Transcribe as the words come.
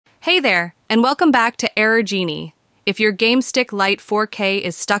Hey there, and welcome back to Error Genie. If your Game Stick Lite 4K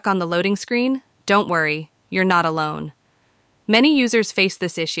is stuck on the loading screen, don't worry, you're not alone. Many users face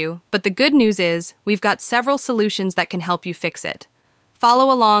this issue, but the good news is we've got several solutions that can help you fix it.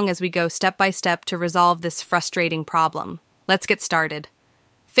 Follow along as we go step by step to resolve this frustrating problem. Let's get started.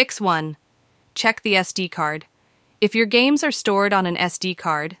 Fix 1. Check the SD card. If your games are stored on an SD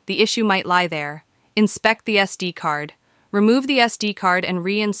card, the issue might lie there. Inspect the SD card. Remove the SD card and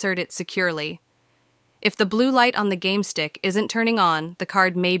reinsert it securely. If the blue light on the game stick isn't turning on, the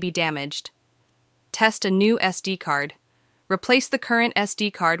card may be damaged. Test a new SD card. Replace the current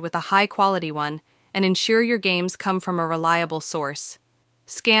SD card with a high-quality one and ensure your games come from a reliable source.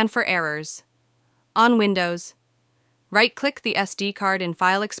 Scan for errors. On Windows, right-click the SD card in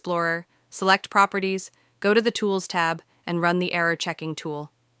File Explorer, select Properties, go to the Tools tab, and run the error checking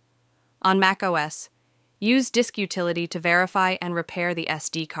tool. On macOS, use Disk Utility to verify and repair the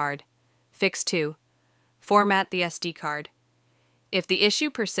SD card. Fix 2. Format the SD card. If the issue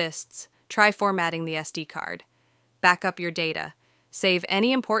persists, try formatting the SD card. Back up your data. Save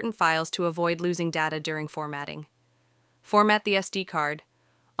any important files to avoid losing data during formatting. Format the SD card.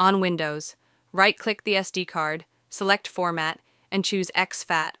 On Windows, right-click the SD card, select Format, and choose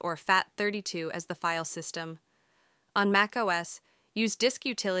exFAT or FAT32 as the file system. On macOS, use Disk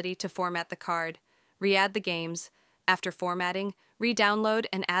Utility to format the card. Re-add the games. After formatting, re-download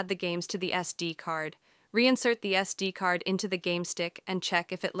and add the games to the SD card. Reinsert the SD card into the game stick and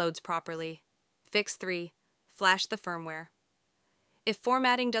check if it loads properly. Fix 3. Flash the firmware. If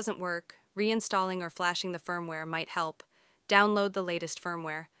formatting doesn't work, reinstalling or flashing the firmware might help. Download the latest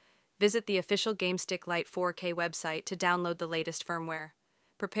firmware. Visit the official Game Stick Lite 4K website to download the latest firmware.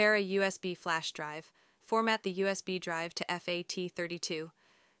 Prepare a USB flash drive. Format the USB drive to FAT32.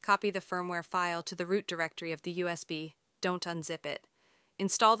 Copy the firmware file to the root directory of the USB. Don't unzip it.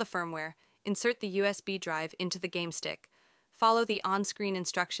 Install the firmware. Insert the USB drive into the game stick. Follow the on-screen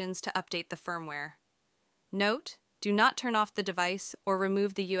instructions to update the firmware. Note: do not turn off the device or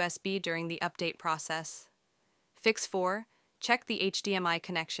remove the USB during the update process. Fix 4. Check the HDMI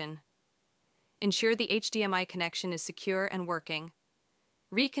connection. Ensure the HDMI connection is secure and working.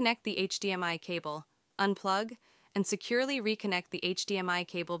 Reconnect the HDMI cable. Unplug and securely reconnect the HDMI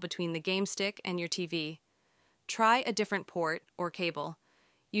cable between the game stick and your TV. Try a different port or cable.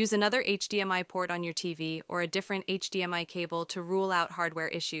 Use another HDMI port on your TV or a different HDMI cable to rule out hardware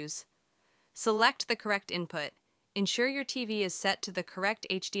issues. Select the correct input. Ensure your TV is set to the correct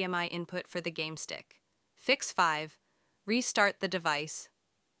HDMI input for the game stick. Fix 5. Restart the device.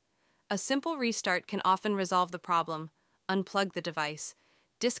 A simple restart can often resolve the problem. Unplug the device.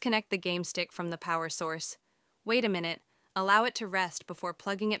 Disconnect the game stick from the power source. Wait a minute. Allow it to rest before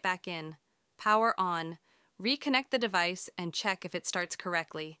plugging it back in. Power on. Reconnect the device and check if it starts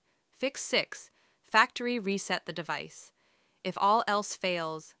correctly. Fix 6. Factory reset the device. If all else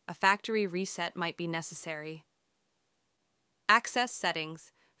fails, a factory reset might be necessary. Access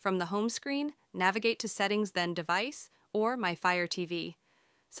settings. From the home screen, navigate to Settings, then Device, or My Fire TV.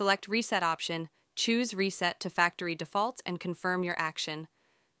 Select Reset option, choose Reset to factory defaults, and confirm your action.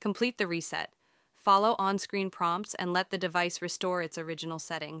 Complete the reset. Follow on-screen prompts and let the device restore its original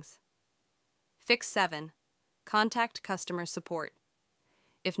settings. Fix 7. Contact customer support.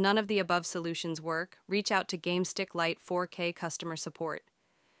 If none of the above solutions work, reach out to Game Stick Lite 4K customer support.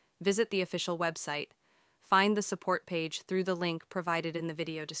 Visit the official website. Find the support page through the link provided in the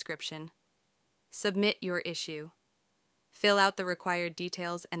video description. Submit your issue. Fill out the required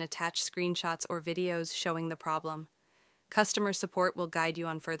details and attach screenshots or videos showing the problem. Customer support will guide you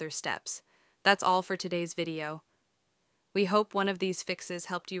on further steps. That's all for today's video. We hope one of these fixes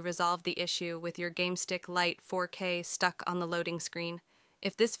helped you resolve the issue with your Game Stick Lite 4K stuck on the loading screen.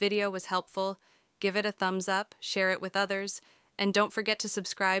 If this video was helpful, give it a thumbs up, share it with others, and don't forget to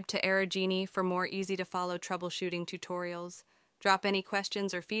subscribe to Error Genie for more easy-to-follow troubleshooting tutorials. Drop any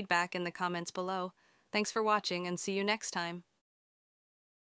questions or feedback in the comments below. Thanks for watching and see you next time.